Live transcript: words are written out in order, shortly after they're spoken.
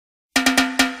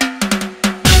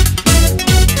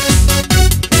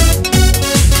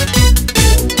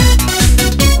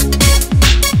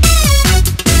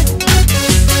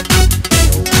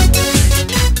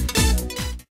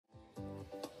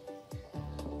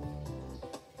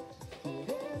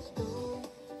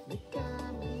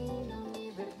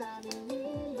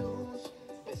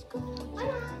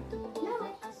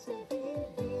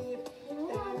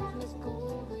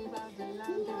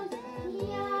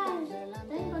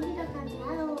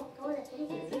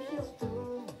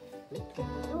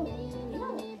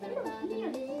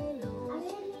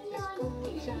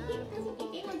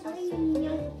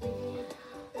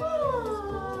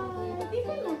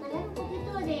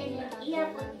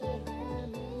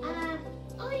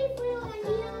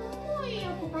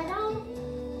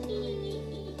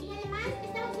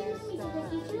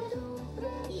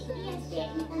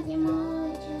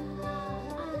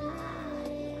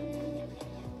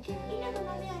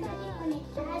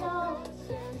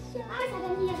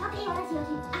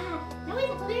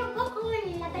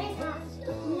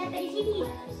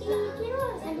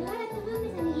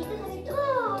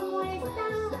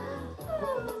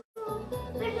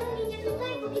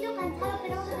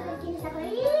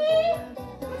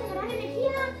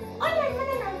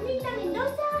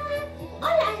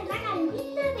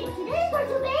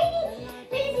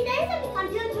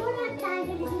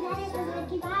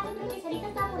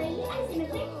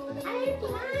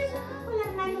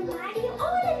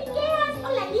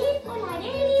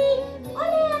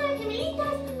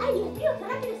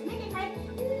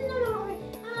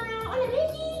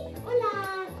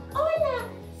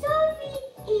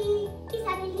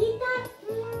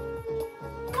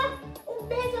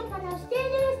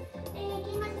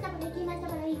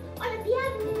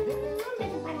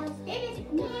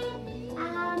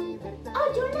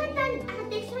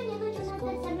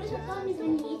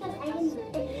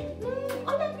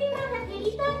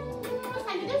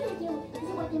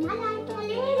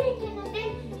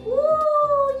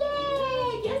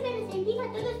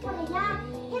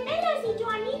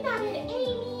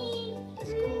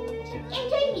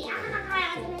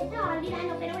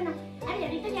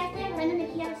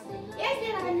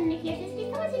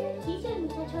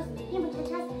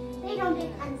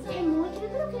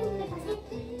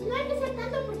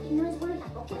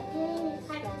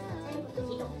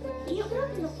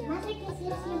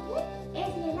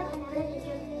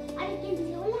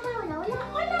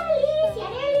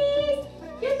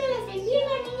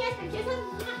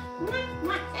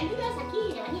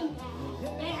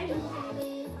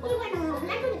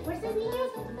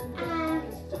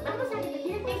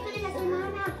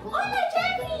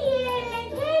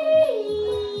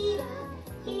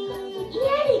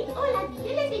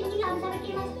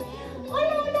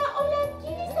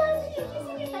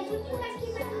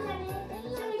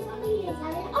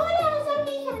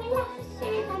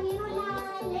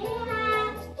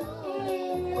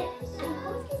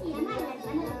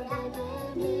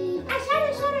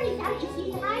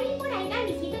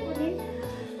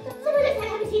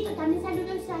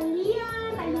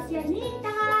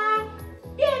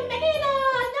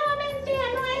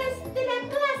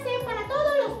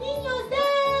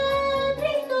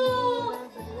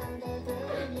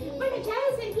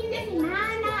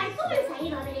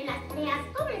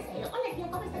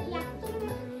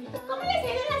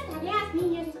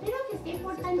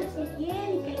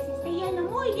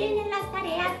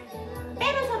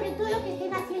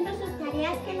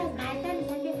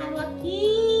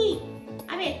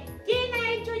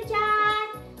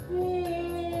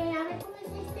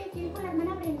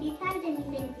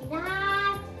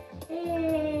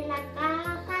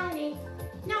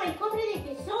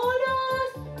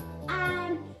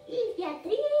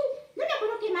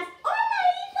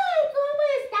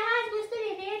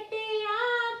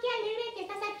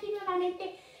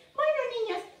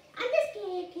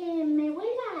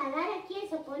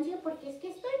Porque es que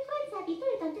estoy cansadito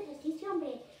de tanto ejercicio,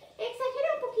 hombre.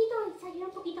 Exagero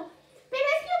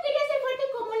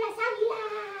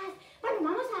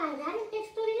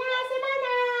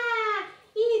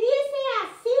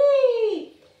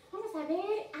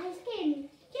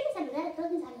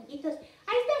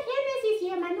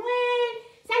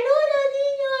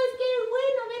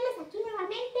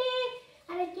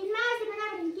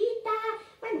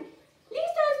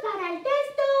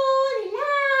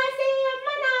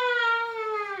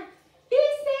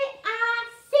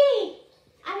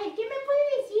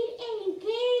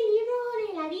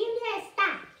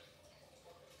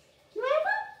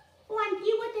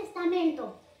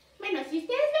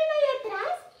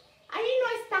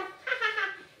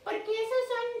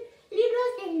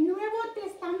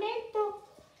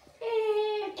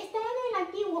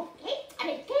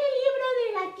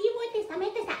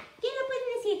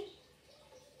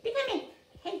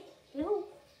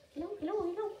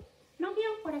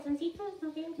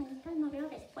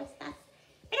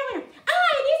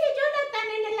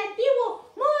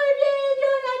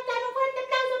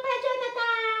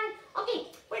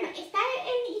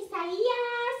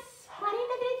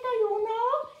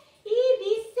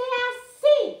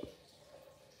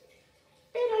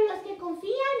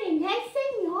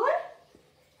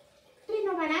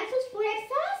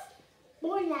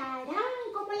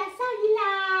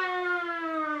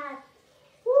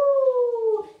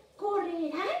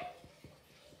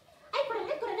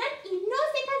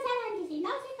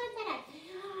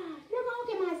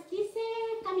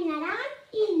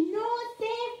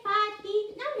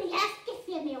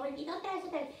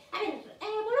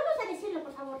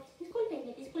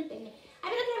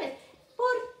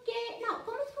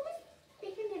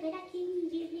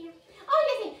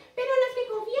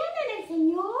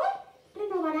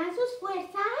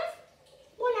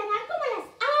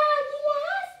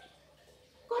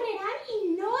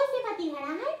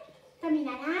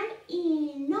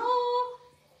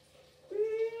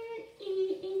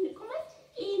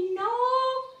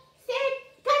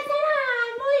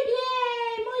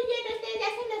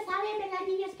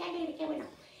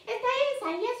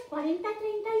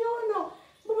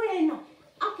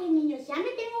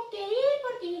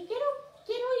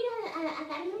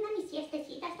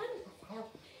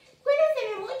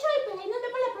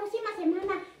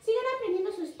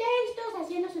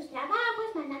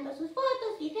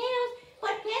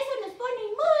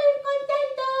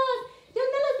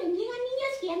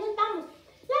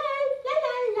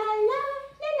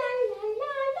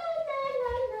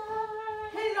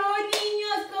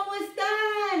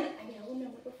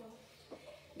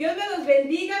los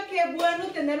bendiga. Qué bueno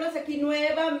tenerlos aquí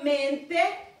nuevamente.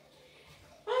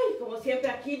 Ay, como siempre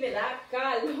aquí me da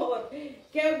calor.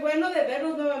 Qué bueno de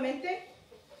verlos nuevamente.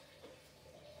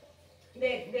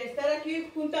 De estar aquí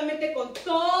juntamente con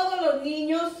todos los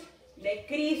niños de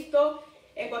Cristo.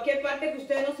 En cualquier parte que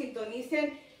ustedes nos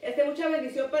sintonicen. Es de mucha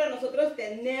bendición para nosotros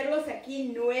tenerlos aquí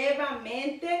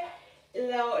nuevamente.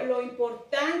 Lo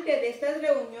importante de estas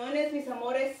reuniones, mis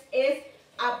amores, es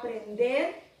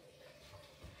aprender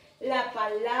la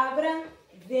palabra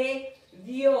de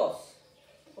Dios,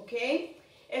 ¿ok?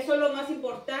 Eso es lo más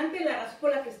importante. La razón por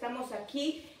la que estamos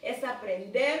aquí es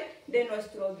aprender de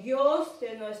nuestro Dios,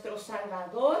 de nuestro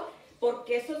Salvador,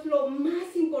 porque eso es lo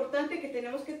más importante que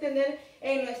tenemos que tener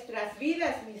en nuestras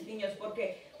vidas, mis niños,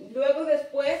 porque luego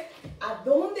después, ¿a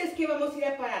dónde es que vamos a ir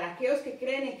a parar? Aquellos que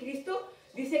creen en Cristo,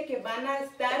 dice que van a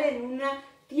estar en una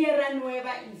tierra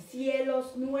nueva y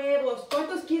cielos nuevos.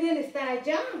 ¿Cuántos quieren estar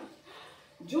allá?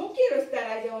 Yo quiero estar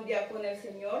allá un día con el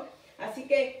Señor. Así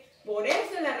que por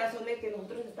eso es la razón de que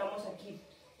nosotros estamos aquí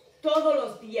todos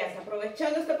los días,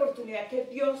 aprovechando esta oportunidad que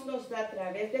Dios nos da a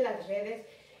través de las redes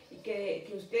y que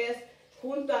ustedes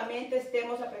juntamente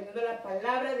estemos aprendiendo la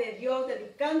palabra de Dios,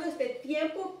 dedicando este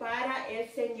tiempo para el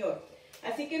Señor.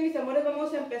 Así que, mis amores,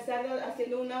 vamos a empezar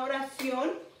haciendo una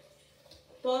oración.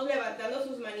 Todos levantando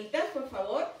sus manitas, por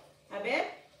favor. A ver,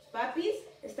 papis,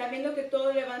 ¿están viendo que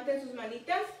todos levanten sus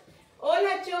manitas?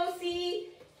 Hola, Josie.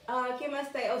 ¿Quién más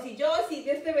está? Oh, sí, Josie,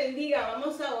 Dios te bendiga.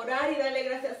 Vamos a orar y darle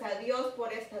gracias a Dios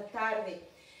por esta tarde.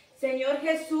 Señor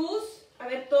Jesús, a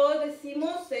ver, todos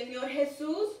decimos, Señor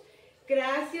Jesús,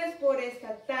 gracias por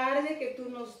esta tarde que tú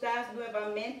nos das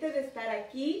nuevamente de estar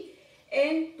aquí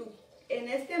en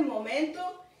este momento,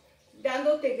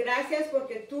 dándote gracias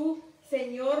porque tú,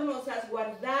 Señor, nos has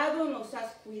guardado, nos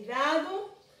has cuidado.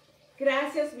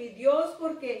 Gracias, mi Dios,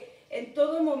 porque en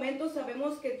todo momento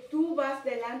sabemos que tú vas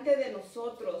delante de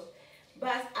nosotros,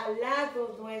 vas al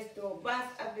lado nuestro, vas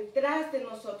detrás de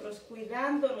nosotros,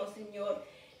 cuidándonos, Señor.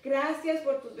 Gracias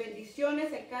por tus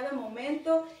bendiciones en cada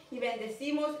momento y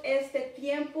bendecimos este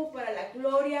tiempo para la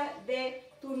gloria de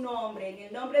tu nombre. En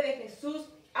el nombre de Jesús,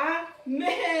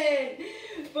 amén.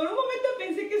 Por un momento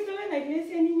pensé que estaba en la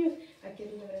iglesia, niños. Aquí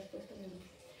lo habrás puesto, mi amor.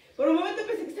 Por un momento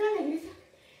pensé que estaba en la iglesia.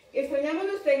 Extrañamos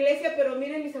nuestra iglesia, pero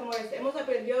miren, mis amores, hemos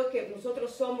aprendido que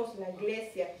nosotros somos la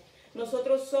iglesia.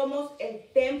 Nosotros somos el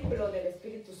templo del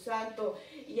Espíritu Santo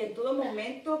y en todo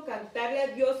momento cantarle a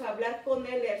Dios, hablar con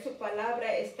Él, leer su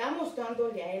palabra, estamos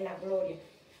dándole a Él la gloria.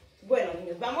 Bueno,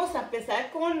 niños, vamos a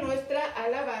empezar con nuestra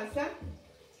alabanza.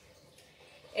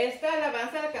 Esta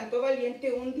alabanza la cantó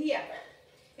Valiente un día.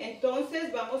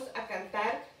 Entonces vamos a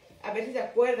cantar. A ver si se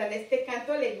acuerdan, este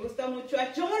canto le gusta mucho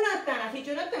a Jonathan. Así,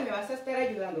 Jonathan, me vas a estar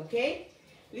ayudando, ¿ok?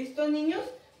 ¿Listos, niños?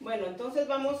 Bueno, entonces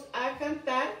vamos a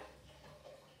cantar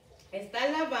esta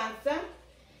alabanza.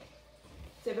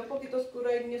 Se ve un poquito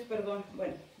oscuro ahí, niños, perdón.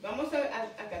 Bueno, vamos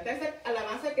a cantar esta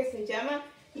alabanza que se llama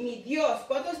Mi Dios.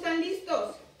 ¿Cuántos están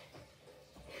listos?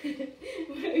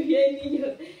 Muy bien,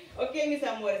 niños. Ok, mis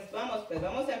amores, vamos, pues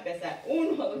vamos a empezar.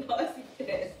 1, 2 y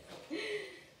 3.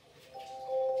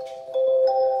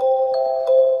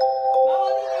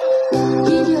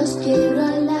 Mi Dios, quiero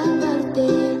alabarte.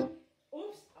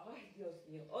 Ups, ay, Dios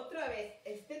mío. Otra vez,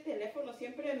 este teléfono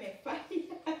siempre me falla.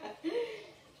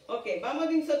 Ok,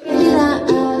 vamos nosotros. ¿Listos?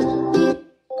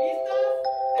 Eso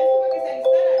para que se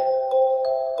alistaran.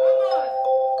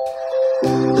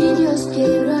 ¡Vamos! Mi Dios,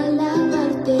 quiero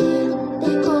alabarte,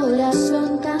 de corazón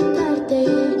cantarte,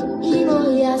 y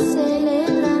voy a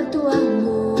celebrar tu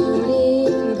amor.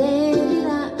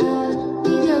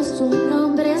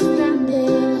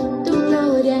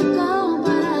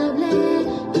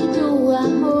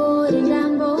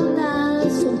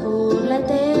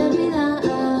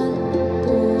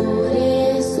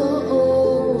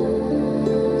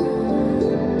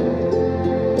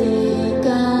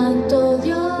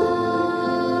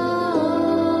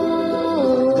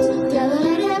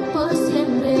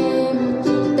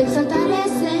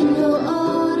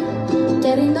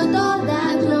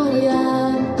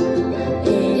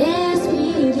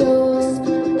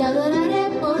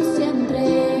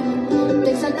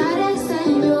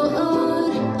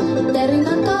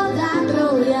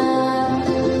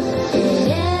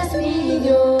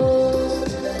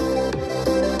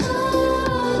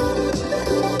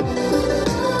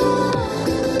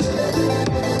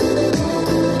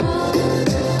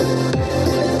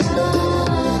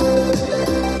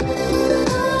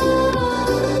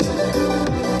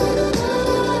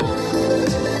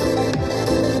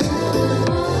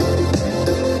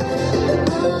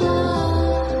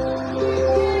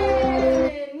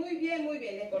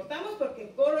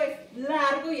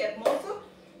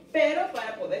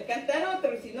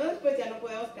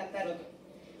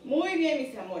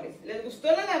 gustó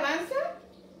la alabanza?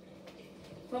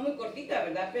 Fue muy cortita,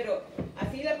 ¿verdad? Pero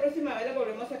así la próxima vez la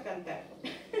volvemos a cantar.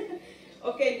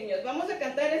 Ok, niños, vamos a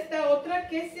cantar esta otra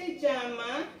que se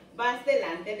llama Vas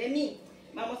delante de mí.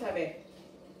 Vamos a ver.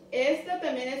 Esta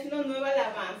también es una nueva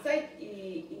alabanza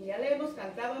y ya la hemos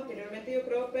cantado anteriormente, yo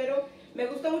creo, pero me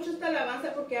gusta mucho esta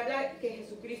alabanza porque habla que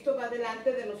Jesucristo va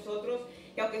delante de nosotros,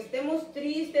 que aunque estemos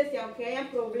tristes y aunque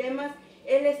hayan problemas,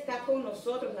 Él está con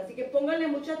nosotros. Así que pónganle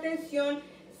mucha atención.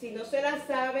 Si no se la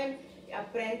saben,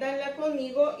 apréndanla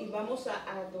conmigo y vamos a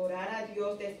adorar a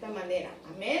Dios de esta manera.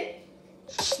 Amén.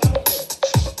 Vamos.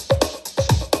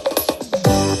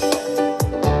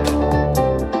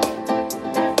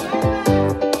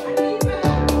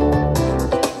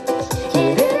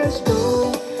 Eres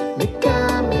tú, mi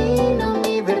camino,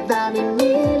 mi verdad y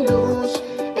mi luz.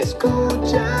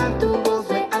 Escuchar tu voz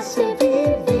me hace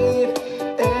vivir.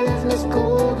 Eres mi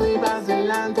escudo y vas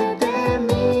delante de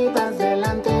mí, vas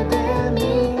delante de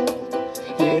mí.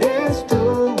 Eres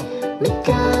tú, mi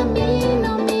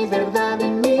camino, mi verdad y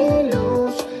mi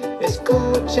luz.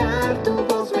 Escuchar tu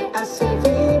voz me hace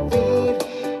vivir.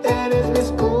 Eres mi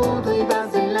escudo y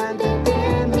vas delante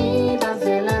de mí, vas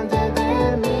delante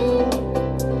de mí.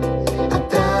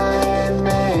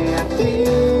 Atráeme a ti,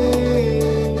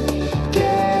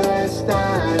 quiero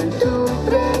estar en tu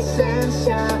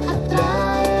presencia.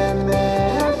 Atráeme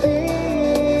a ti,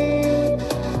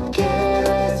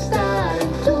 quiero estar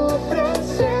en tu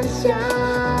presencia.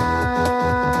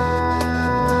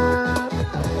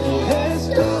 Eres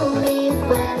tú mi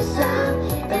fuerza,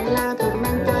 en la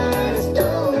tormenta eres tú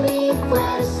mi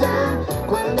fuerza.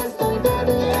 Cuando estoy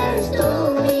débil eres tú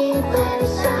mi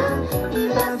fuerza. Y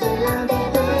vas delante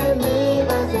de mí,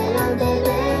 vas delante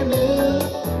de mí.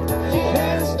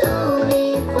 Eres tú mi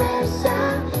fuerza,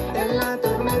 en la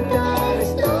tormenta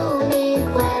eres tú mi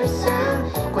fuerza.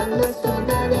 Cuando estoy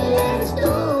débil eres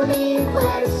tú mi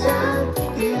fuerza.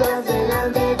 Y vas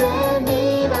delante de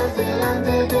mí, vas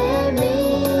delante de mí.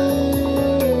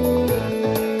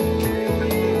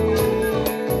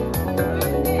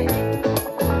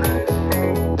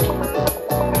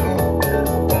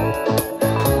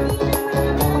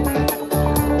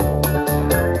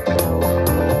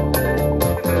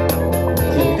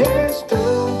 Eres tú,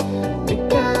 mi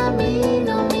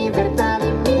camino, mi verdad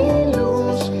y mi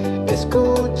luz.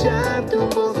 Escuchar tu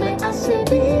voz me hace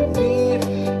vivir.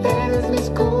 Eres mi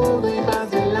escudo y vas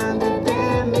delante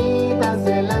de mí, vas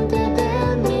delante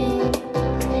de mí.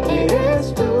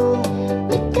 Eres tú,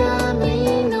 mi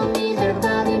camino, mi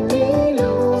verdad y mi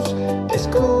luz.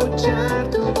 Escuchar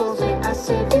tu voz me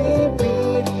hace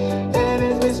vivir.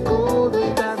 Eres mi escudo y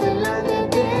vas delante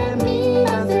de mí,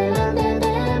 vas delante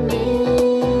de mí.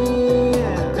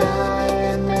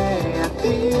 Atráeme a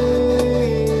ti,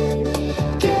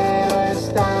 quiero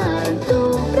estar en tu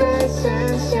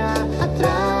presencia.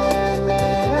 Atráeme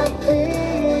a ti,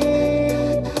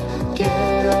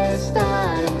 quiero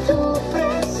estar en tu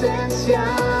presencia.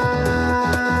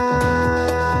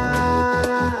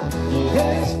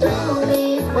 Eres tú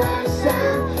mi fuerza,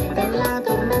 en la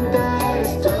tormenta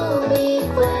eres tú mi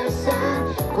fuerza.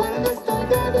 Cuando estoy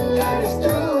débil eres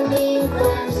tú mi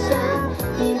fuerza.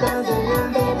 Y vas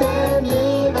delante de mí,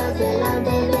 vas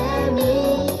delante de mí.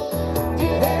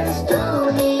 Eres tú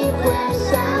mi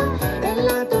fuerza, en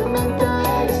la tormenta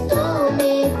eres tú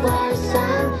mi fuerza.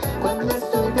 Cuando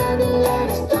estoy débil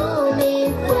eres tú mi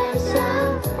fuerza.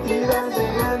 Y vas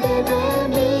delante de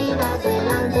mí, vas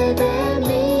delante de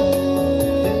mí.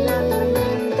 En la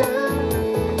tormenta,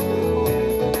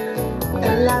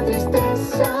 en la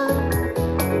tristeza,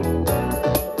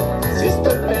 si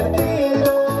estoy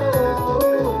perdido,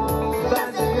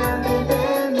 vas delante de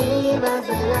mí, vas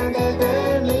delante de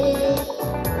mí.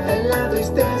 En la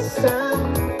tristeza,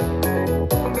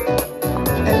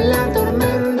 en la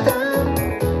tormenta,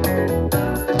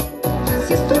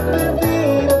 si estoy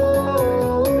perdido,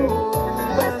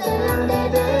 vas delante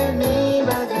de mí,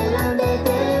 vas delante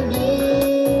de mí.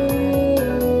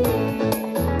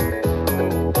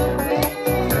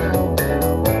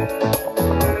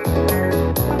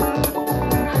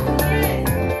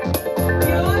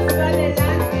 Dios va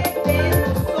delante de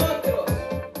nosotros.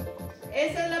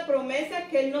 Esa es la promesa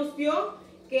que Él nos dio,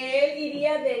 que Él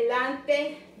iría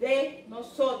delante de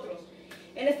nosotros.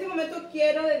 En este momento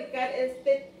quiero dedicar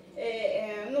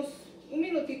un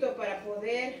minutito para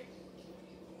poder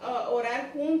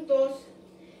orar juntos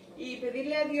y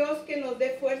pedirle a Dios que nos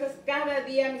dé fuerzas cada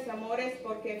día, mis amores,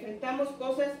 porque enfrentamos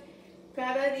cosas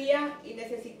cada día y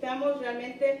necesitamos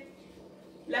realmente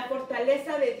la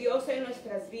fortaleza de Dios en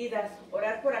nuestras vidas.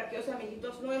 Orar por aquellos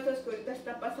amiguitos nuestros que ahorita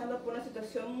están pasando por una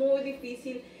situación muy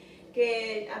difícil,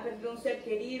 que han perdido un ser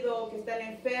querido, que están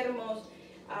enfermos,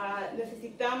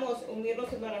 necesitamos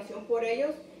unirnos en oración por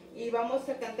ellos y vamos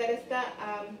a cantar esta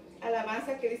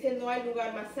alabanza que dice: no hay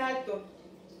lugar más alto.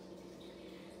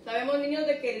 Sabemos, niños,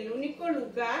 de que el único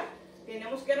lugar,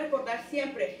 tenemos que recordar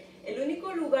siempre, el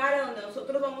único lugar a donde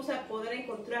nosotros vamos a poder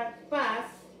encontrar paz,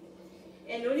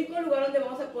 el único lugar donde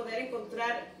vamos a poder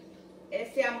encontrar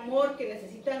ese amor que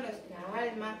necesita nuestra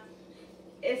alma,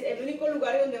 es el único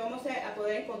lugar donde vamos a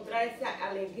poder encontrar esa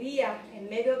alegría en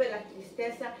medio de la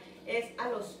tristeza, es a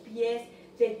los pies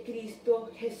de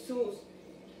Cristo Jesús.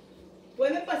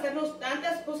 Pueden pasarnos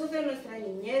tantas cosas en nuestra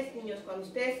niñez, niños. Cuando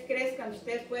ustedes crezcan,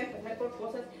 ustedes pueden pasar por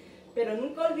cosas, pero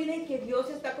nunca olviden que Dios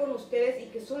está con ustedes y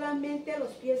que solamente a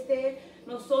los pies de Él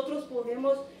nosotros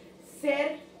podemos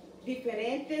ser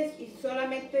diferentes, y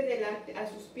solamente delante a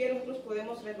sus pies nosotros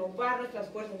podemos renovar nuestras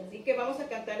fuerzas. Así que vamos a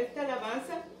cantar esta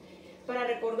alabanza para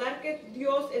recordar que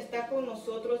Dios está con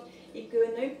nosotros y que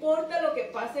no importa lo que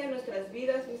pase en nuestras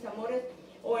vidas, mis amores,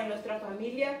 o en nuestra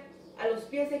familia, a los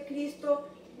pies de Cristo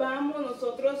vamos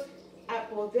nosotros a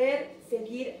poder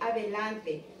seguir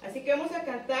adelante. Así que vamos a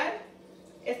cantar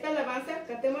esta alabanza.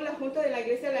 Cantemos la junta de la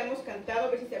iglesia, la hemos cantado,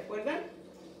 a ver si se acuerdan.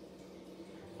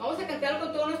 Vamos a cantar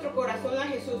con todo nuestro corazón a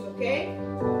Jesús, ¿ok?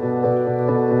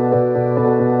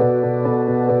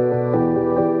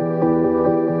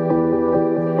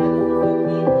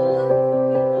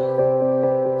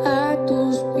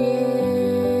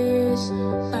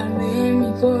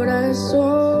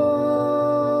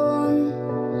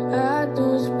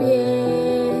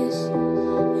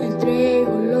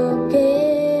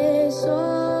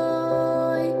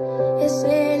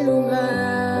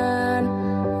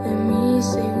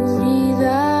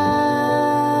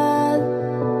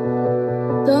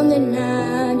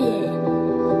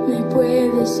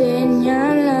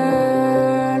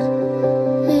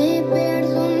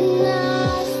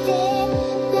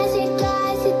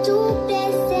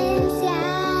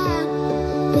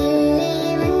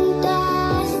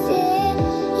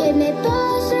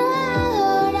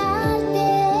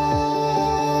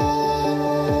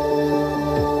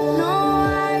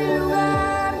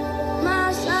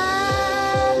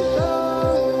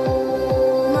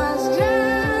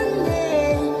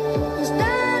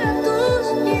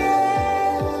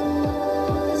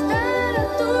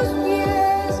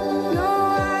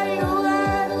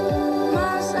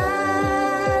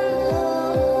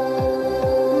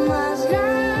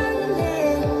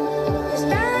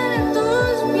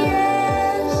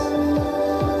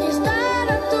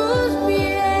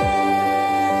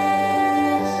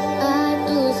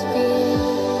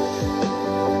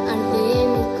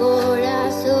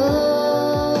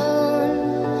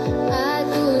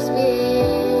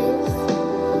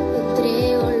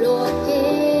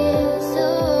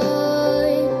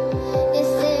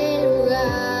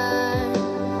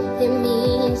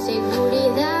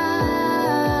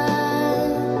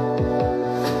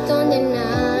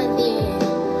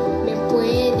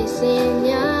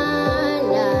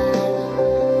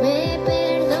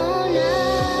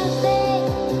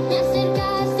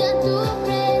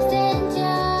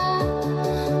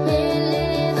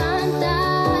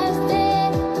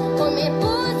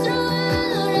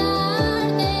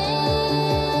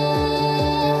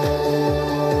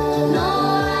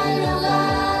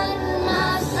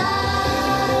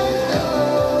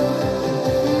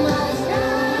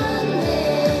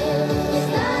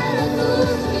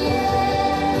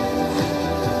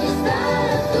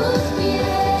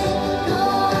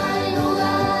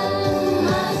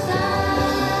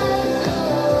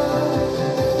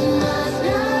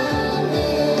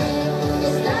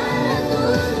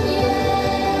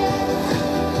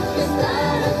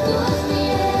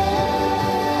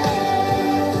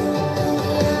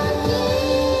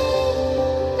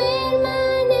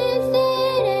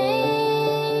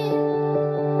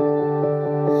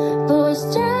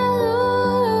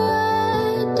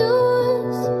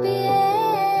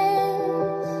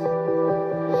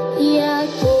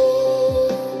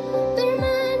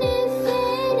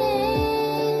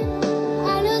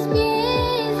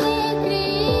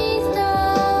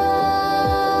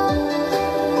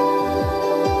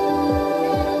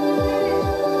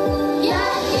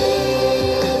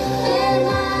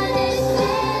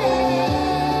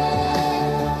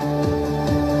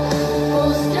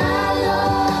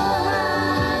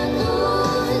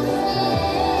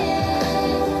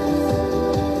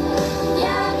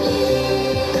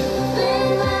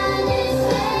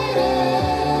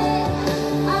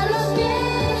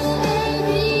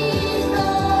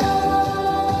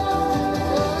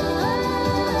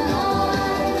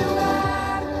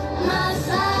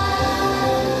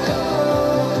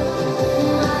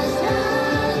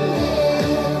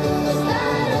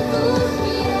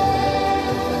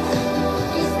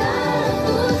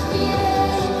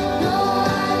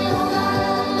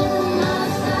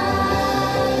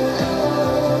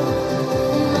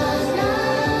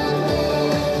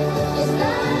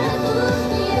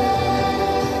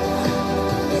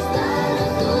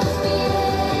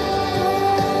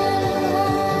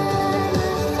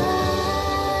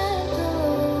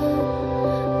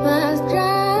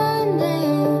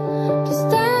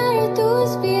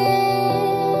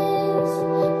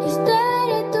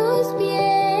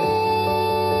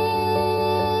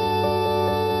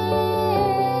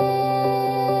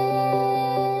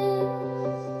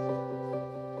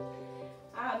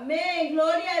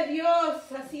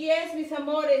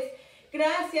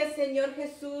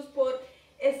 Jesús, por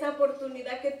esa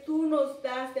oportunidad que tú nos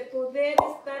das de poder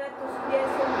estar a tus pies,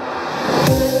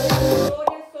 Señor.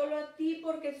 Gloria solo a ti,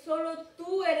 porque solo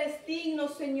tú eres digno,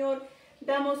 Señor.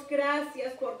 Damos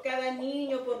gracias por cada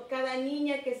niño, por cada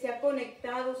niña que se ha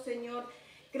conectado, Señor.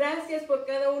 Gracias por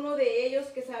cada uno de ellos,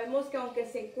 que sabemos que aunque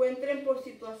se encuentren por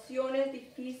situaciones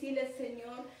difíciles,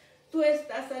 Señor, tú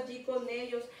estás allí con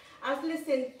ellos. Hazles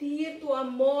sentir tu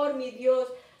amor, mi Dios.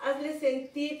 Hazles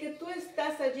sentir que tú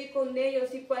estás allí con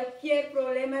ellos, y cualquier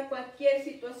problema, cualquier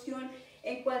situación,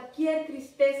 en cualquier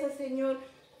tristeza, Señor,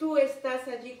 tú estás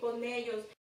allí con ellos.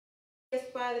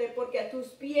 Padre, porque a tus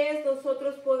pies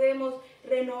nosotros podemos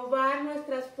renovar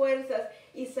nuestras fuerzas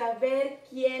y saber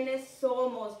quiénes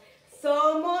somos.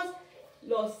 Somos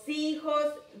los hijos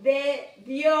de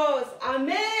Dios.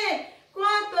 Amén.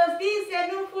 ¿Cuántos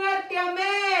dicen un fuerte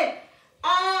amén?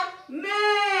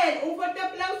 Amén. Un fuerte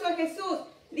aplauso a Jesús.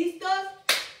 ¿Listos?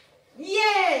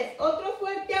 Yes. Otro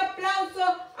fuerte aplauso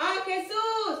a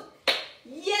Jesús.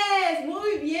 Yes.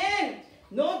 Muy bien.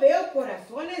 No veo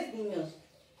corazones, niños.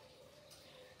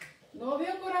 No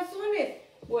veo corazones.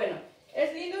 Bueno,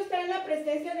 es lindo estar en la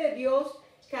presencia de Dios,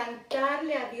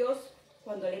 cantarle a Dios.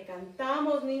 Cuando le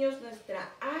cantamos, niños,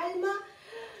 nuestra alma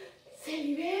se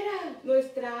libera.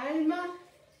 Nuestra alma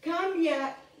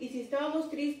cambia. Y si estábamos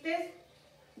tristes,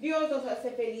 Dios nos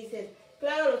hace felices.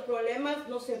 Claro, los problemas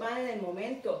no se van en el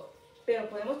momento, pero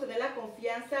podemos tener la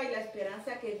confianza y la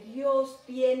esperanza que Dios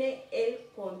tiene el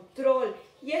control.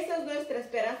 Y esa es nuestra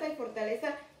esperanza y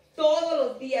fortaleza todos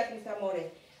los días, mis amores.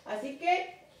 Así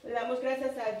que le damos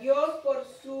gracias a Dios por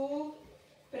su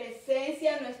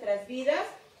presencia en nuestras vidas.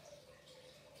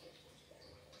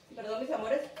 Perdón, mis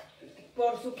amores,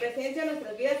 por su presencia en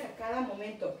nuestras vidas a cada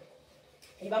momento.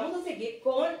 Y vamos a seguir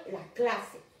con la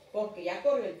clase, porque ya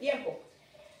corrió el tiempo.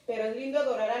 Pero es lindo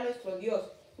adorar a nuestro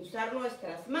Dios, usar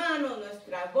nuestras manos,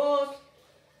 nuestra voz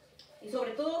y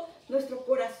sobre todo nuestro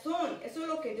corazón. Eso es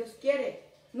lo que Dios quiere,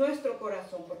 nuestro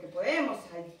corazón, porque podemos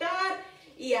saltar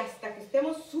y hasta que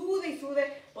estemos sude y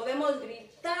sude, podemos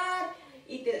gritar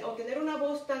o tener una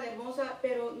voz tan hermosa,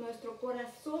 pero nuestro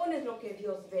corazón es lo que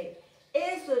Dios ve.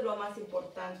 Eso es lo más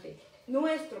importante,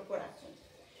 nuestro corazón.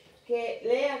 Que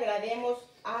le agrademos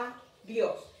a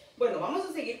Dios. Bueno, vamos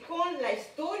a seguir con la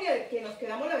historia de que nos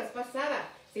quedamos la vez pasada.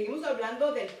 Seguimos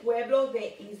hablando del pueblo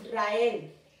de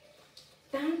Israel.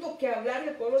 Tanto que hablar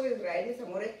del pueblo de Israel, mis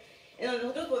amores.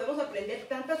 Nosotros podemos aprender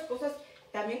tantas cosas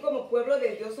también como pueblo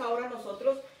de Dios ahora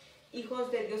nosotros,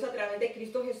 hijos de Dios a través de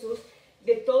Cristo Jesús,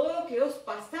 de todo lo que ellos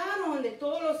pasaron, de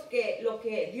todo lo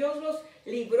que Dios los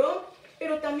libró,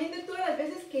 pero también de todas las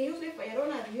veces que ellos le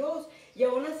fallaron a Dios. Y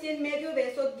aún así en medio de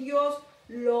eso Dios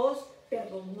los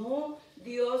perdonó,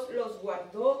 Dios los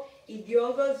guardó y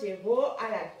Dios los llevó a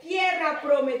la tierra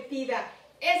prometida.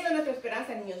 Esa es nuestra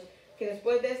esperanza, niños, que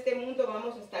después de este mundo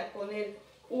vamos a estar con Él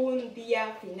un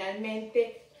día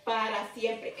finalmente para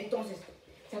siempre. Entonces,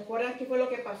 ¿se acuerdan qué fue lo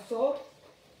que pasó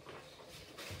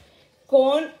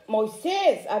con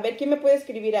Moisés? A ver, ¿quién me puede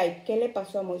escribir ahí? ¿Qué le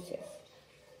pasó a Moisés?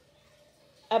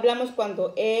 Hablamos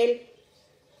cuando él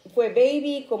fue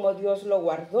baby, como Dios lo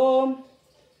guardó.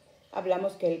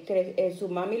 Hablamos que su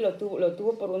mami lo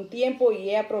tuvo por un tiempo y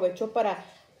ella aprovechó para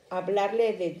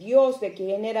hablarle de Dios, de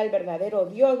quién era el verdadero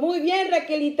Dios. Muy bien,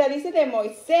 Raquelita, dice de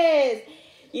Moisés.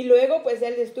 Y luego pues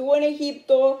él estuvo en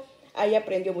Egipto, ahí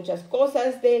aprendió muchas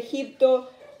cosas de Egipto,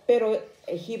 pero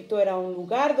Egipto era un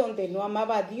lugar donde no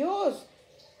amaba a Dios.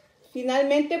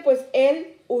 Finalmente pues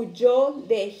él huyó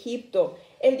de Egipto.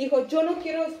 Él dijo, yo no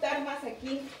quiero estar más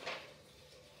aquí,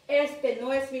 este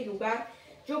no es mi lugar.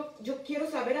 Yo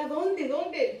quiero saber a dónde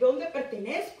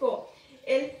pertenezco.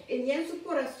 Él tenía en su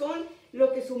corazón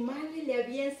lo que su madre le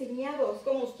había enseñado. Es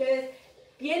como ustedes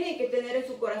tienen que tener en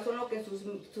su corazón lo que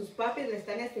sus papis le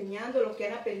están enseñando, lo que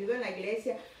han aprendido en la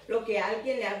iglesia, lo que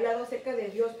alguien le ha hablado acerca de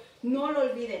Dios. No lo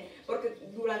olviden,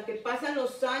 porque pasan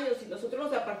los años y nosotros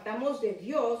nos apartamos de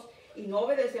Dios y no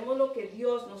obedecemos lo que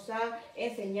Dios nos ha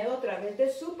enseñado a través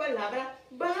de su palabra,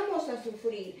 vamos a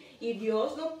sufrir. Y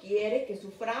Dios no quiere que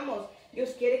suframos.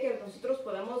 Dios quiere que nosotros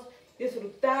podamos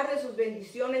disfrutar de sus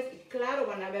bendiciones. Y claro,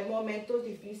 van a haber momentos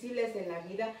difíciles en la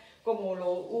vida, como lo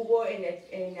hubo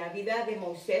en la vida de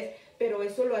Moisés, pero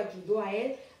eso lo ayudó a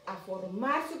él a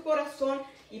formar su corazón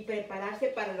y prepararse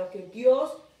para lo que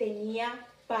Dios tenía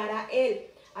para él.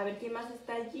 A ver, ¿quién más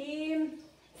está allí?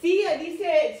 Sí,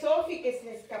 dice Sophie que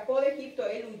se escapó de Egipto,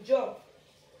 él huyó.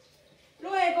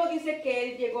 Luego dice que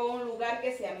él llegó a un lugar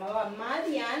que se llamaba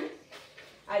Madián.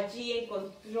 Allí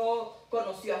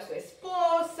conoció a su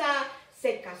esposa,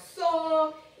 se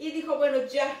casó y dijo, bueno,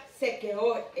 ya se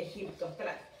quedó Egipto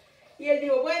atrás. Y él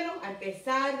dijo, bueno, a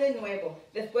empezar de nuevo.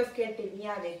 Después que él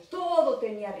tenía de todo,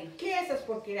 tenía riquezas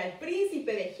porque era el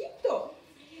príncipe de Egipto.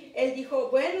 Él dijo,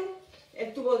 bueno,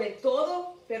 él tuvo de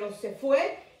todo, pero se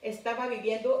fue. Estaba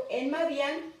viviendo en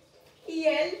Madián y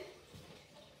él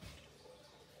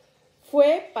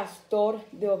fue pastor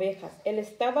de ovejas. Él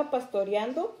estaba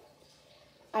pastoreando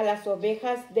a las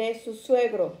ovejas de su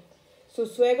suegro. Su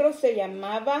suegro se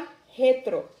llamaba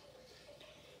Jetro.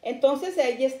 Entonces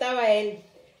ahí estaba él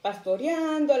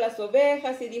pastoreando a las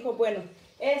ovejas y dijo, bueno,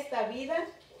 esta vida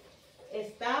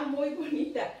está muy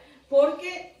bonita,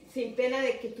 porque sin pena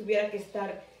de que tuviera que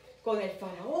estar con el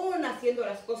faraón haciendo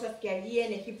las cosas que allí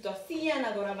en Egipto hacían,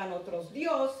 adoraban a otros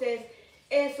dioses,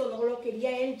 eso no lo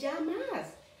quería él ya más.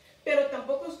 Pero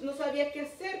tampoco no sabía qué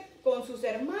hacer con sus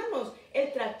hermanos.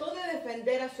 Él trató de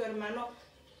defender a su hermano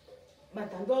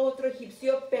matando a otro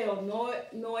egipcio, pero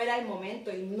no era el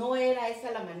momento y no era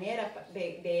esa la manera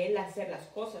de él hacer las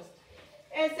cosas.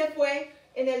 Él se fue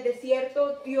en el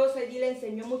desierto. Dios allí le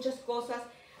enseñó muchas cosas,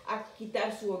 a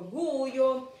quitar su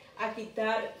orgullo, a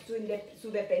quitar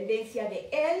su dependencia de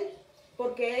él,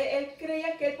 porque él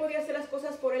creía que él podía hacer las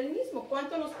cosas por él mismo.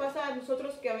 ¿Cuánto nos pasa a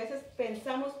nosotros que a veces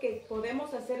pensamos que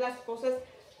podemos hacer las cosas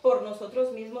por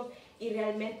nosotros mismos y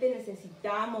realmente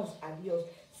necesitamos a Dios?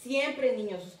 Siempre,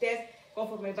 niños, ustedes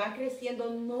conforme van creciendo,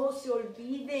 no se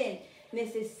olviden,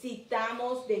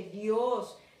 necesitamos de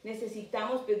Dios,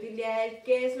 necesitamos pedirle a Él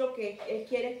qué es lo que Él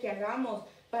quiere que hagamos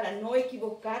para no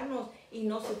equivocarnos y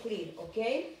no sufrir, ¿ok?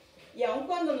 Y aun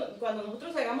cuando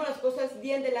nosotros hagamos las cosas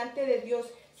bien delante de Dios,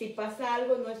 si pasa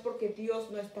algo, no es porque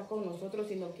Dios no está con nosotros,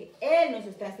 sino que Él nos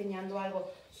está enseñando algo.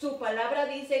 Su palabra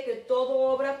dice que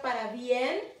todo obra para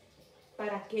bien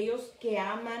para aquellos que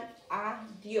aman a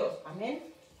Dios. Amén.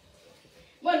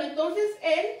 Bueno, entonces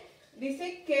él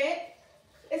dice que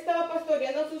estaba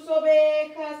pastoreando sus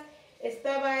ovejas,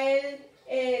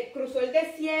 cruzó el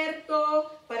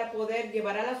desierto para poder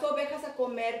llevar a las ovejas a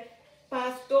comer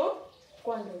pasto.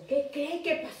 Cuando, ¿qué cree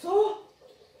que pasó?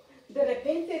 De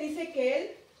repente dice que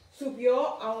él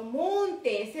subió a un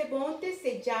monte. Ese monte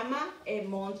se llama el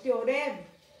monte Horeb.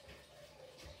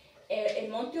 El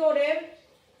monte Horeb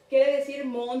quiere decir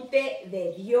monte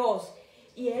de Dios.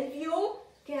 Y él vio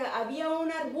que había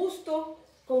un arbusto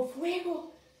con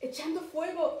fuego, echando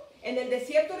fuego. En el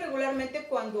desierto regularmente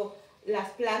cuando las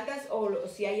plantas o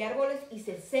si hay árboles y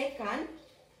se secan,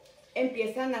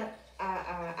 empiezan a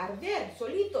arder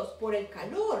solitos por el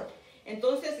calor.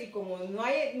 Entonces, y como no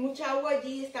hay mucha agua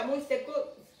allí, está muy seco,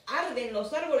 arden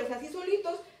los árboles así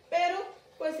solitos, pero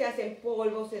pues se hacen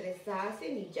polvo, se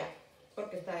deshacen y ya,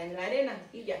 porque está en la arena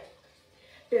y ya.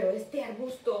 Pero este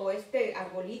arbusto, este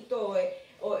arbolito,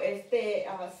 o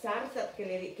zarza que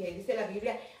dice la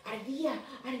Biblia, ardía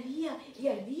y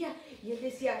ardía. Y él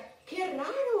decía, qué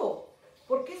raro,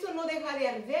 porque eso no deja de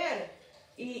arder.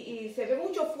 Y se ve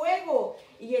mucho fuego.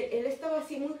 Y él estaba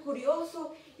así muy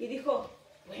curioso y dijo,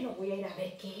 bueno, voy a ir a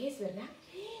ver qué es, ¿verdad?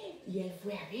 Y él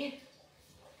fue a ver.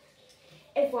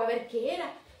 Él fue a ver qué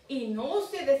era. Y no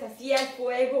se deshacía el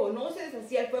fuego, no se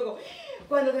deshacía el fuego.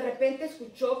 Cuando de repente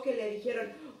escuchó que le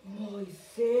dijeron,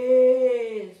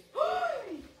 Moisés,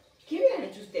 ¡ay! ¿Qué hubieran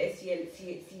hecho ustedes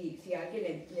si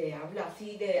alguien le habla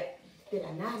así de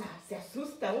la nada? Se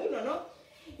asusta uno, ¿no?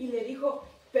 Y le dijo,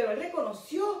 pero él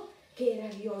reconoció que era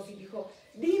Dios y dijo,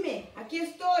 dime, aquí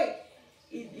estoy.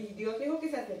 Y Dios dijo que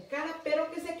se acercara,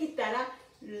 pero que se quitara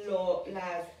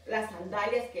las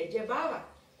sandalias que él llevaba.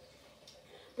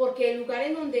 Porque el lugar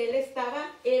en donde él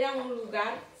estaba era un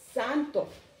lugar santo.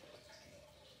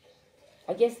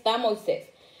 Aquí está Moisés.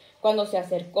 Cuando se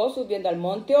acercó subiendo al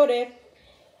monte Horeb,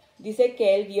 dice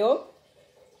que él vio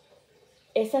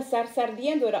esa zarza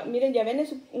ardiendo. Miren, ya ven,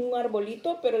 es un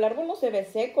arbolito, pero el árbol no se ve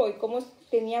seco y como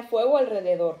tenía fuego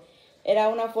alrededor. Era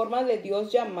una forma de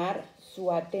Dios llamar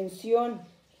su atención.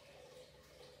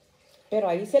 Pero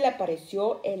ahí se le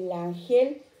apareció el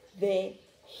ángel de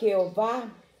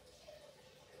Jehová.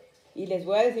 Y les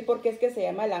voy a decir por qué es que se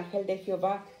llama el ángel de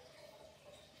Jehová.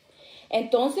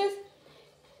 Entonces,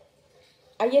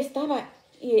 ahí estaba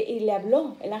y le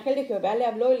habló. El ángel de Jehová le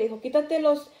habló y le dijo, quítate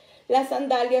las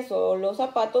sandalias o los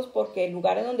zapatos porque el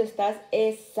lugar en donde estás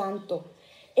es santo.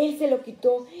 Él se lo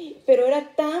quitó, pero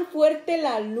era tan fuerte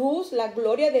la luz, la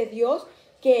gloria de Dios,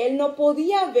 que él no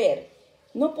podía ver.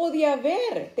 No podía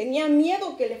ver. Tenía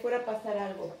miedo que le fuera a pasar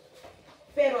algo.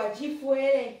 Pero allí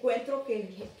fue el encuentro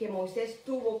que Moisés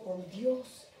tuvo con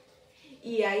Dios.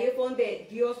 Y ahí es donde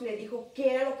Dios le dijo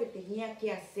qué era lo que tenía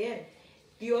que hacer.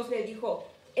 Dios le dijo,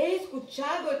 he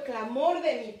escuchado el clamor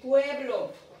de mi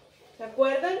pueblo. ¿Se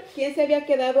acuerdan quién se había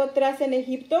quedado atrás en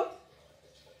Egipto?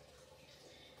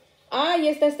 Ah, y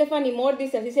está Stephanie Moore,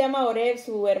 dice, así se llama Oreb,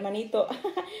 su hermanito.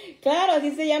 Claro,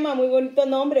 así se llama, muy bonito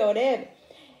nombre, Oreb.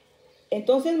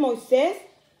 Entonces Moisés,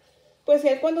 pues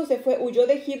él cuando se fue, huyó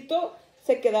de Egipto,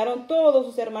 se quedaron todos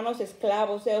sus hermanos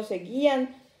esclavos, ellos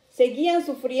seguían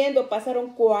sufriendo,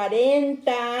 pasaron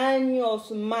 40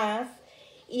 años más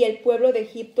y el pueblo de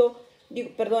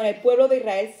el pueblo de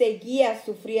Israel seguía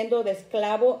sufriendo de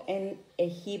esclavo en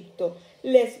Egipto.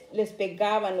 Les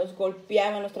pegaban, los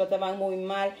golpeaban, los trataban muy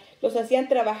mal, los hacían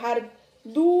trabajar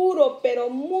duro, pero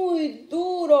muy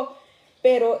duro,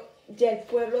 pero ya el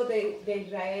pueblo de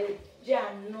Israel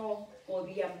ya no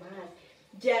podía más.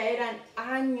 Ya eran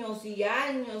años y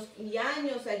años y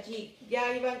años allí,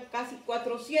 ya iban casi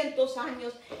 400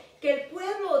 años que el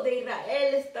pueblo de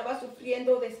Israel estaba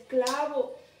sufriendo de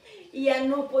esclavo y ya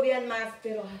no podían más,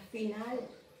 pero al final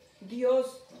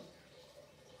Dios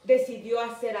decidió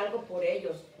hacer algo por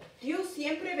ellos. Dios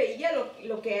siempre veía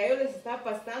lo que a ellos les estaba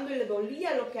pasando y le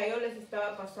dolía lo que a ellos les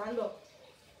estaba pasando.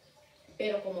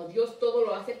 Pero como Dios todo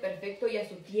lo hace perfecto y a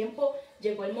su tiempo,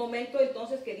 llegó el momento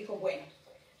entonces que dijo, bueno,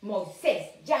 Moisés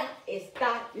ya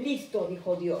está listo,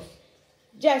 dijo Dios.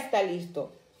 Ya está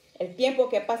listo. El tiempo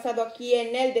que ha pasado aquí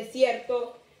en el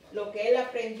desierto, lo que él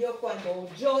aprendió cuando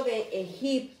huyó de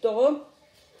Egipto,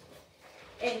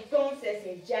 entonces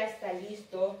él ya está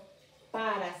listo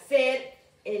para ser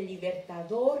el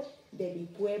libertador de mi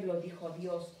pueblo, dijo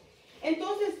Dios.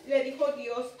 Entonces le dijo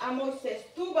Dios a Moisés,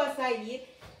 tú vas a ir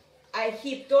a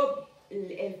Egipto,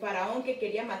 el faraón que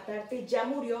quería matarte ya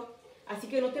murió, así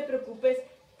que no te preocupes,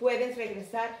 puedes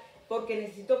regresar porque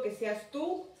necesito que seas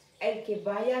tú el que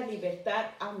vaya a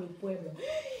libertar a mi pueblo.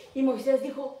 Y Moisés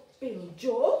dijo, pero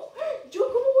yo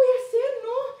cómo voy a hacer,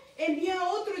 no, envía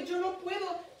a otro, yo no puedo,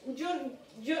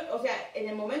 o sea, en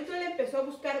el momento él empezó a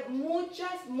buscar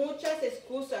muchas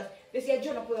excusas, decía,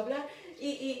 yo no puedo hablar,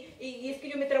 y es que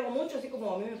yo me trabo mucho, así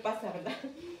como a mí me pasa, ¿verdad?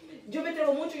 Yo me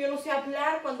trabo mucho, yo no sé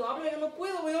hablar, cuando hablo yo no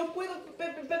puedo,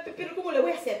 pero ¿cómo le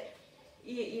voy a hacer?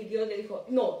 Y Dios le dijo,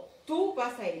 no, tú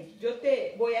vas a ir, yo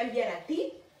te voy a enviar a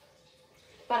ti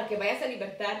para que vayas a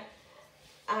libertar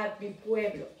a mi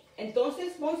pueblo.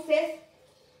 Entonces Moisés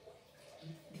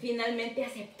finalmente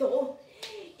aceptó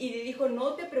y le dijo,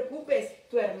 no te preocupes,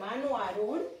 tu hermano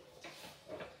Aarón,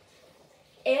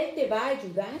 él te va a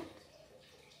ayudar.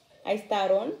 Ahí está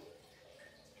Aarón.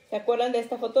 ¿Se acuerdan de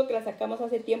esta foto que la sacamos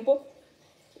hace tiempo?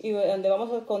 Y donde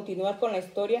vamos a continuar con la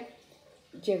historia.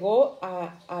 Llegó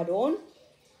a Aarón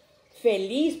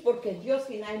feliz porque Dios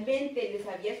finalmente les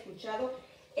había escuchado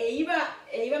e iba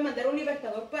a mandar un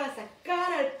libertador para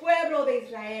sacar al pueblo de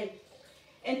Israel.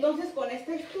 Entonces con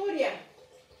esta historia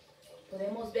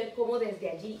podemos ver cómo desde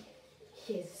allí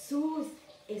Jesús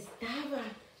estaba.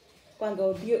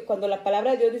 Cuando la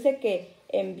palabra de Dios dice que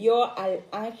envió al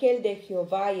ángel de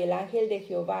Jehová y el ángel de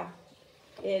Jehová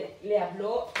le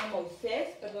habló a Moisés,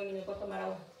 perdón, y me puedo tomar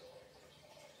agua.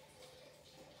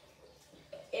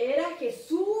 Era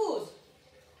Jesús.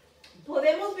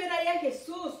 Podemos ver ahí a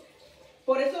Jesús.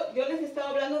 Por eso yo les estaba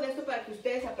hablando de esto para que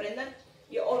ustedes aprendan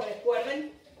o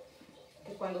recuerden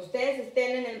que cuando ustedes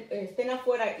estén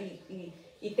afuera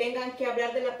y tengan que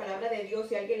hablar de la palabra de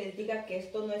Dios y alguien les diga que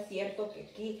esto no es cierto, que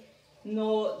aquí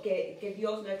no, que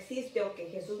Dios no existe o que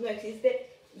Jesús no existe,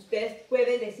 ustedes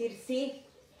pueden decir sí,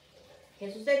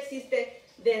 Jesús existe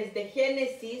desde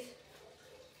Génesis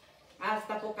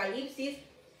hasta Apocalipsis,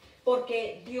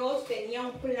 porque Dios tenía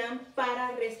un plan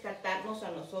para rescatarnos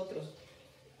a nosotros.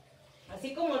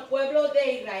 Así como el pueblo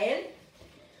de Israel,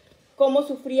 cómo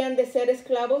sufrían de ser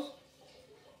esclavos.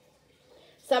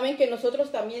 Saben que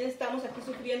nosotros también estamos aquí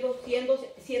sufriendo,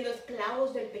 siendo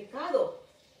esclavos del pecado.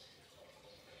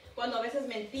 Cuando a veces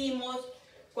mentimos,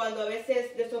 cuando a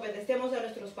veces desobedecemos a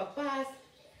nuestros papás,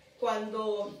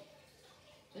 cuando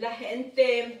la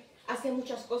gente hace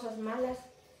muchas cosas malas,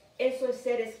 eso es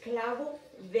ser esclavo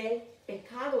del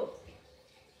pecado.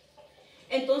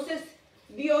 Entonces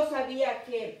Dios sabía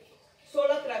que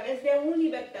solo a través de un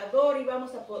libertador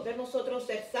íbamos a poder nosotros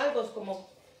ser salvos, como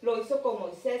lo hizo con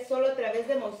Moisés. Solo a través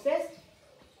de Moisés,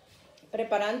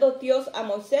 preparando Dios a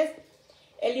Moisés,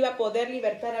 él iba a poder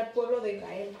libertar al pueblo de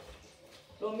Israel.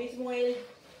 Lo mismo él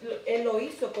lo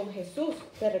hizo con Jesús,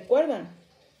 ¿se recuerdan?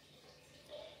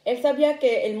 Él sabía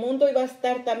que el mundo iba a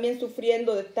estar también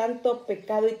sufriendo de tanto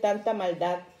pecado y tanta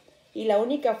maldad. Y la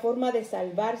única forma de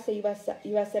salvarse iba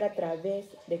a ser a través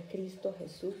de Cristo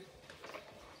Jesús.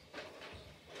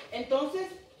 Entonces,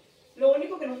 lo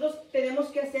único que nosotros tenemos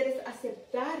que hacer es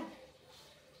aceptar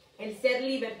el ser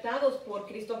libertados por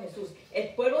Cristo Jesús.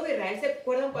 El pueblo de Israel, ¿se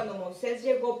acuerdan cuando Moisés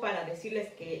llegó para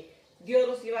decirles que Dios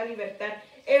los iba a libertar?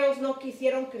 Ellos no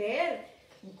quisieron creer.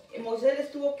 Moisés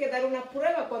les tuvo que dar una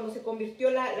prueba cuando se convirtió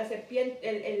la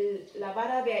serpiente, la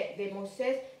vara de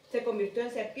Moisés se convirtió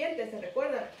en serpiente, ¿se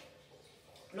recuerdan?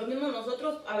 Lo mismo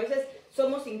nosotros a veces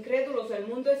somos incrédulos, el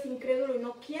mundo es incrédulo y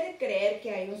no quiere creer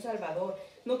que hay un Salvador,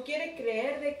 no quiere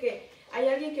creer de que hay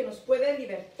alguien que nos puede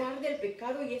libertar del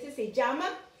pecado y ese se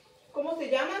llama, ¿cómo se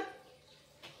llama?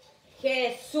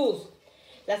 Jesús.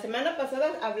 La semana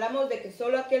pasada hablamos de que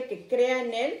solo aquel que crea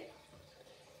en Él,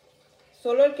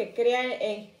 solo el que crea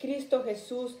en Cristo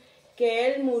Jesús, que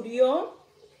Él murió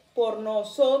por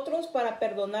nosotros para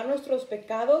perdonar nuestros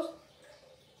pecados,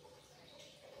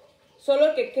 solo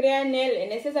el que crea en Él,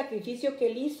 en ese sacrificio que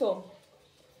Él hizo,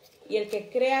 y el que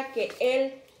crea que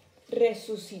Él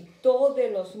resucitó de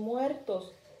los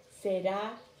muertos,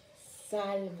 será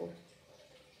salvo.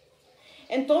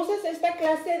 Entonces, esta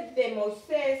clase de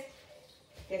Moisés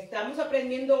que estamos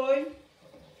aprendiendo hoy,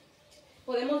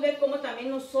 podemos ver cómo también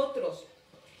nosotros,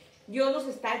 Dios nos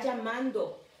está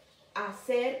llamando a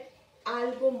hacer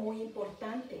algo muy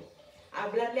importante, a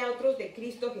hablarle a otros de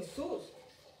Cristo Jesús.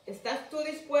 ¿Estás tú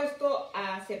dispuesto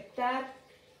a aceptar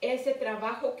ese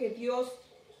trabajo que Dios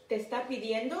te está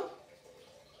pidiendo?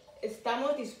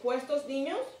 ¿Estamos dispuestos,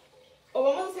 niños? ¿O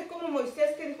vamos a ser como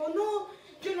Moisés que dijo, no,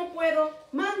 yo no puedo,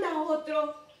 manda a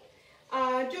otro,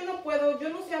 yo no puedo, yo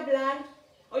no sé hablar,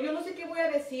 o yo no sé qué voy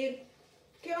a decir?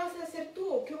 ¿Qué vas a hacer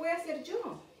tú? ¿Qué voy a hacer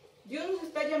yo? Dios nos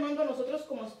está llamando a nosotros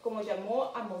como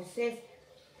llamó a Moisés,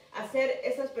 a ser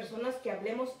esas personas que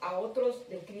hablemos a otros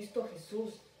de Cristo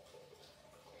Jesús,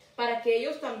 para que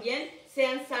ellos también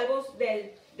sean salvos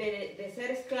de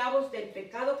ser esclavos del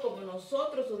pecado como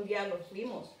nosotros un día lo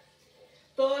fuimos.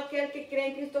 Todo aquel que cree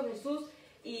en Cristo Jesús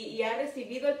y ha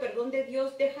recibido el perdón de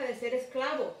Dios deja de ser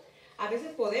esclavo. A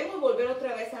veces podemos volver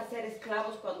otra vez a ser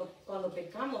esclavos cuando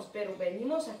pecamos, pero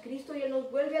venimos a Cristo y Él nos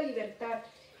vuelve a libertar.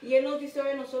 Y Él nos dice hoy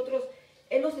a nosotros,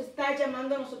 Él nos está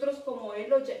llamando a nosotros como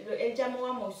Él llamó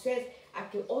a Moisés, a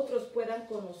que otros puedan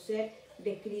conocer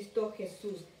de Cristo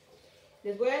Jesús.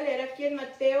 Les voy a leer aquí en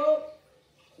Mateo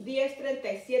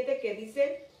 10:37 que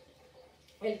dice,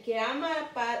 el que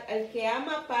ama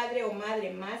a padre o madre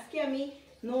más que a mí,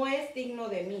 no es digno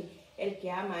de mí. El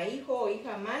que ama a hijo o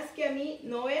hija más que a mí,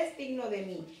 no es digno de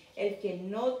mí. El que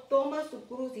no toma su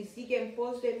cruz y sigue en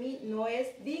pos de mí, no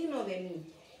es digno de mí.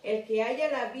 El que haya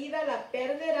la vida la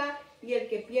perderá, y el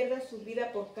que pierda su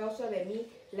vida por causa de mí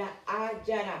la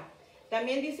hallará.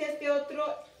 También dice este otro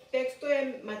texto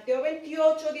en Mateo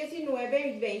 28, 19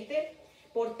 y 20.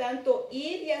 Por tanto,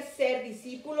 id y hacer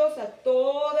discípulos a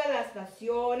todas las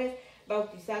naciones,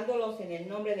 bautizándolos en el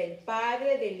nombre del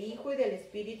Padre, del Hijo y del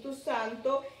Espíritu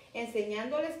Santo,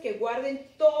 enseñándoles que guarden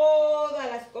todas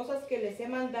las cosas que les he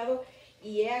mandado,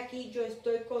 y he aquí yo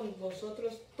estoy con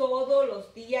vosotros todos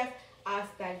los días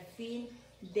hasta el fin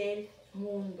del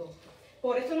mundo.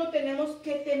 Por eso no tenemos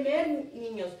que temer,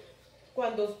 niños.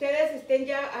 Cuando ustedes estén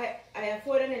ya allá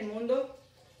afuera en el mundo,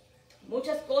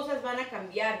 muchas cosas van a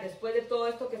cambiar. Después de todo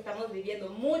esto que estamos viviendo,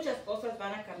 muchas cosas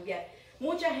van a cambiar.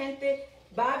 Mucha gente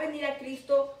va a venir a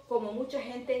Cristo, como mucha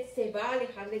gente se va a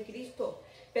alejar de Cristo.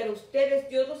 Pero ustedes,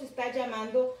 Dios los está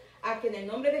llamando a que en el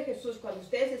nombre de Jesús, cuando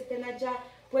ustedes estén allá,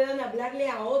 puedan hablarle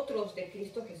a otros de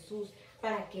Cristo Jesús,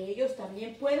 para que ellos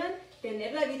también puedan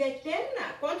tener la vida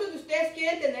eterna. ¿Cuántos de ustedes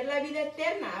quieren tener la vida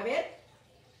eterna? A ver,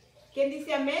 ¿quién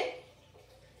dice amén?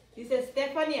 Dice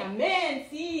Stephanie, amén,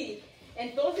 sí.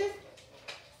 Entonces,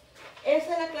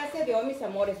 esa es la clase de hoy, mis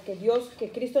amores,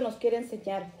 que Cristo nos quiere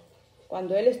enseñar.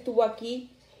 Cuando Él estuvo aquí,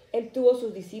 Él tuvo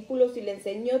sus discípulos y le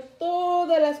enseñó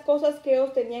todas las cosas que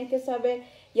ellos tenían que saber.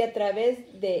 Y a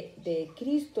través de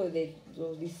Cristo, de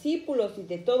los discípulos y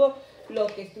de todo lo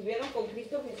que estuvieron con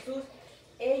Cristo Jesús,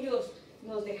 ellos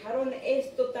nos dejaron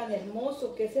esto tan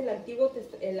hermoso que es el Antiguo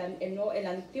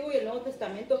y el Nuevo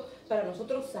Testamento, para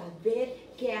nosotros saber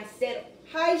qué hacer.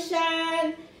 ¡Hi,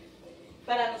 Shan!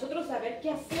 Para nosotros saber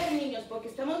qué hacer, niños, porque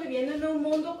estamos viviendo en un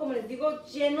mundo, como les digo,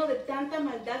 lleno de tanta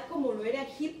maldad como lo era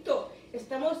Egipto.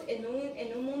 Estamos en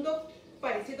un mundo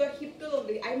parecido a Egipto,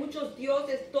 donde hay muchos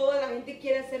dioses, toda la gente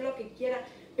quiere hacer lo que quiera,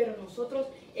 pero nosotros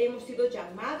hemos sido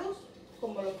llamados,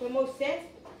 como lo fue Moisés.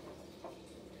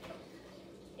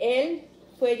 Él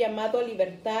fue llamado a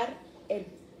libertar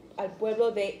al pueblo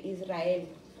de Israel.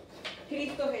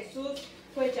 Cristo Jesús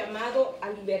fue llamado a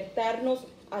libertarnos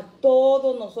a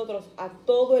todos nosotros, a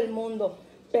todo el mundo.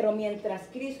 Pero mientras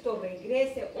Cristo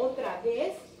regrese otra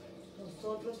vez,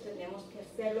 nosotros tenemos que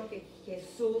hacer lo que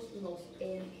Jesús nos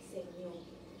enseñó.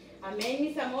 Amén,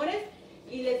 mis amores.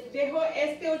 Y les dejo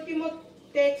este último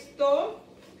texto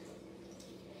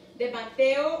de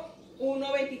Mateo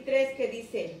 1:23 que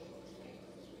dice,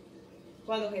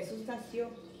 cuando Jesús nació,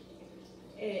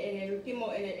 en el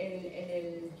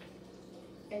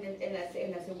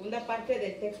en la segunda parte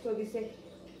del texto dice,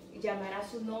 llamará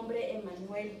su nombre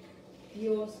Emmanuel,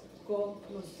 Dios con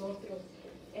nosotros.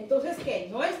 Entonces, ¿qué?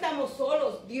 No estamos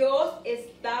solos, Dios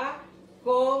está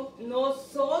con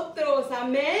nosotros,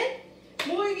 amén.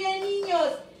 Muy bien,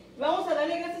 niños, vamos a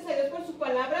darle gracias a Dios por su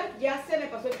palabra. Ya se me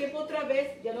pasó el tiempo otra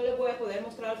vez, ya no les voy a poder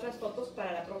mostrar otras fotos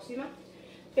para la próxima,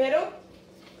 pero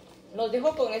los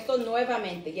dejo con esto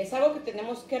nuevamente, y es algo que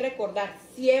tenemos que recordar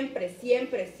siempre,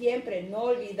 siempre, siempre, no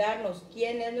olvidarnos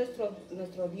quién es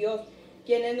nuestro Dios,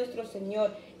 quién es nuestro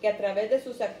Señor, que a través de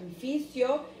su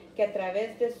sacrificio, que a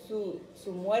través de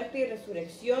su muerte y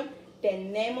resurrección,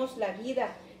 tenemos la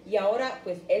vida. Y ahora,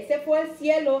 pues, Él se fue al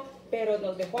cielo, pero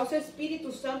nos dejó a su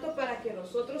Espíritu Santo para que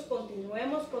nosotros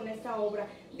continuemos con esta obra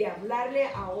de hablarle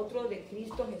a otro de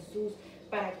Cristo Jesús,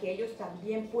 para que ellos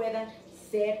también puedan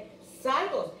ser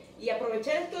salvos. Y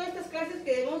aprovechar todas estas clases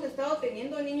que hemos estado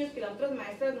teniendo, niños, que las otras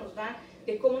maestras nos dan,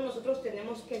 de cómo nosotros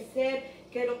tenemos que ser,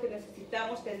 qué es lo que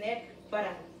necesitamos tener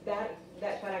para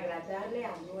agradarle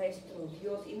a nuestro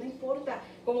Dios. Y no importa,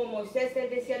 como Moisés,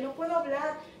 él decía, no puedo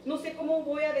hablar, no sé cómo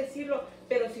voy a decirlo,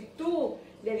 pero si tú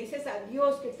le dices a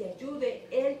Dios que te ayude,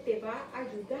 Él te va a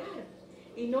ayudar.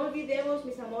 Y no olvidemos,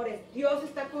 mis amores, Dios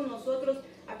está con nosotros,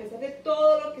 a pesar de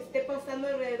todo lo que esté pasando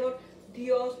alrededor.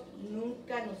 Dios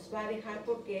nunca nos va a dejar,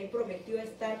 porque Él prometió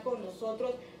estar con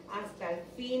nosotros hasta el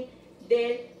fin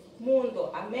del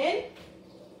mundo. Amén.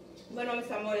 Bueno,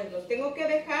 mis amores, los tengo que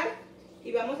dejar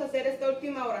y vamos a hacer esta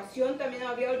última oración. También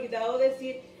había olvidado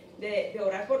decir de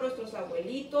orar por nuestros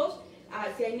abuelitos.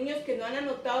 Si hay niños que no han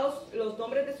anotado los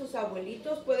nombres de sus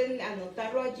abuelitos, pueden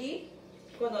anotarlo allí.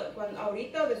 Cuando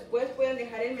ahorita o después pueden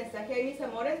dejar el mensaje ahí, mis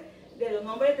amores, de los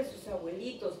nombres de sus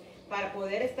abuelitos, para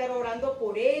poder estar orando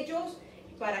por ellos,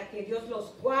 para que Dios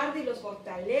los guarde y los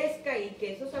fortalezca, y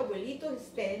que esos abuelitos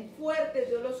estén fuertes,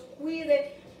 Dios los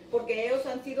cuide, porque ellos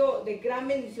han sido de gran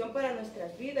bendición para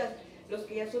nuestras vidas. Los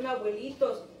que ya son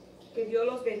abuelitos, que Dios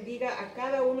los bendiga a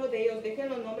cada uno de ellos. Dejen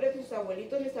los nombres de sus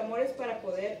abuelitos, mis amores, para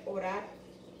poder orar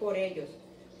por ellos.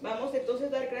 Vamos entonces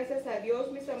a dar gracias a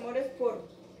Dios, mis amores,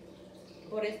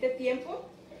 por este tiempo.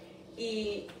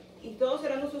 Y todos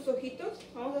cerrando sus ojitos.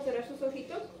 Vamos a cerrar sus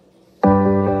ojitos. Le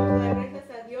vamos a dar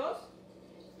gracias a Dios.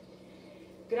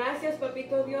 Gracias,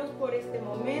 papito Dios, por este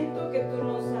momento que tú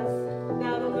nos has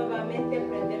dado nuevamente a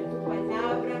aprender tu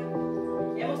palabra.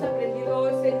 Hemos aprendido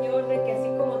hoy, Señor, de que así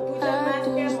como tú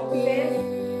llamaste a Moisés,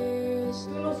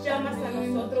 tú nos llamas a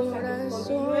nosotros a que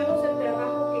continuemos el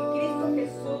trabajo que Cristo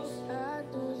Jesús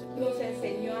nos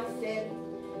enseñó a hacer,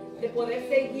 de poder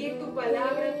seguir tu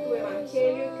palabra, tu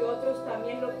evangelio, y que otros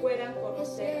también lo puedan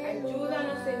conocer.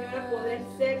 Ayúdanos, Señor, a poder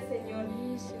ser, Señor,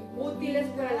 útiles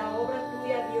para la obra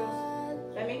tuya, Dios.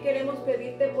 También queremos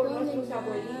pedirte por nuestros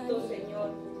abuelitos,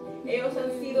 Señor. Ellos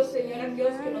han sido, Señor,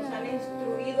 aquellos que nos han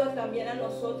instruido también a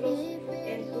nosotros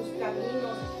en tus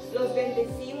caminos. Los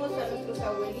bendecimos a nuestros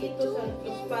abuelitos, a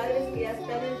nuestros padres que ya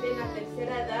están en la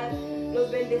tercera edad.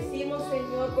 Los bendecimos,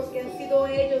 Señor, porque han sido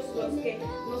ellos los que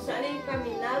nos han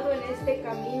encaminado en este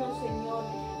camino, Señor.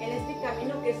 En este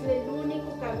camino que es el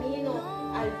único camino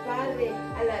al Padre,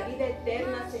 a la vida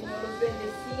eterna, Señor. Los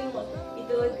bendecimos y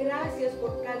te doy gracias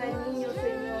por cada niño,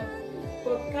 Señor,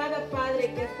 por cada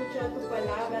padre que ha escuchado tu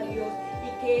palabra, Dios,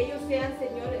 y que ellos sean,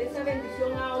 Señor, esa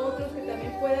bendición a otros que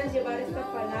también puedan llevar esta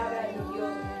palabra, mi Dios.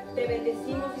 Te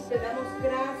bendecimos y te damos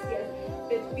gracias.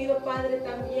 Te pido, Padre,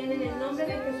 también en el nombre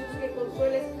de Jesús, que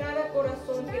consueles cada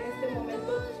corazón que en este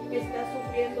momento está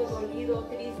sufriendo, dolido,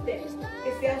 triste.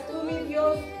 Que seas tú, mi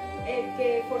Dios, el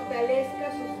que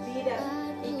fortalezca sus vidas,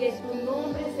 y que en tu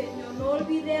nombre, Señor, no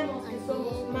olvidemos que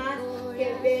somos más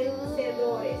que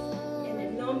vencedores. En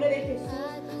el nombre de Jesús,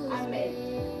 amén.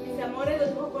 Mis amores, los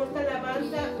dejo por esta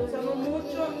alabanza. Los amo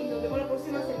mucho y nos vemos la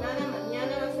próxima semana.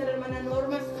 Mañana va a ser la hermana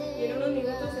Norma y en unos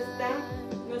minutos está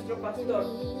nuestro pastor.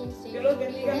 Dios los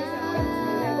bendiga, mis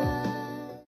amores.